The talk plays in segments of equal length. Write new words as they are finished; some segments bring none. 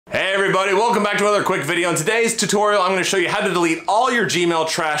everybody, welcome back to another quick video. In today's tutorial, I'm going to show you how to delete all your Gmail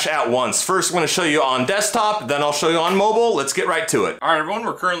trash at once. First, I'm going to show you on desktop, then I'll show you on mobile. Let's get right to it. All right, everyone,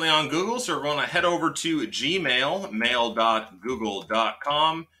 we're currently on Google, so we're going to head over to Gmail,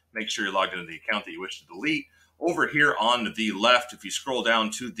 mail.google.com. Make sure you're logged into the account that you wish to delete. Over here on the left, if you scroll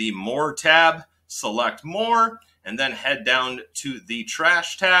down to the More tab, select More, and then head down to the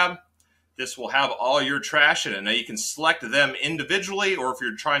Trash tab. This will have all your trash in it. Now you can select them individually, or if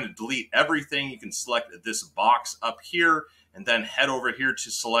you're trying to delete everything, you can select this box up here and then head over here to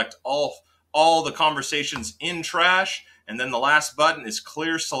select all the conversations in trash. And then the last button is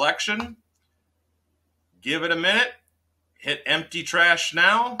clear selection. Give it a minute, hit empty trash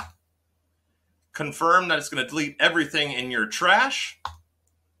now. Confirm that it's going to delete everything in your trash.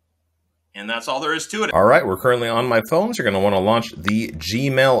 And that's all there is to it. All right, we're currently on my phone, so you're going to want to launch the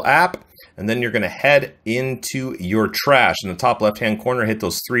Gmail app. And then you're going to head into your trash. In the top left-hand corner, hit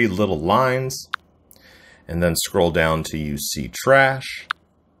those three little lines. And then scroll down to you see trash.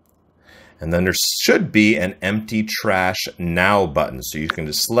 And then there should be an empty trash now button. So you can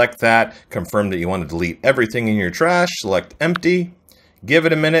just select that, confirm that you want to delete everything in your trash, select empty. Give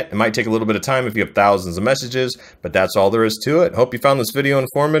it a minute. It might take a little bit of time if you have thousands of messages, but that's all there is to it. Hope you found this video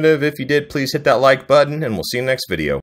informative. If you did, please hit that like button, and we'll see you in the next video.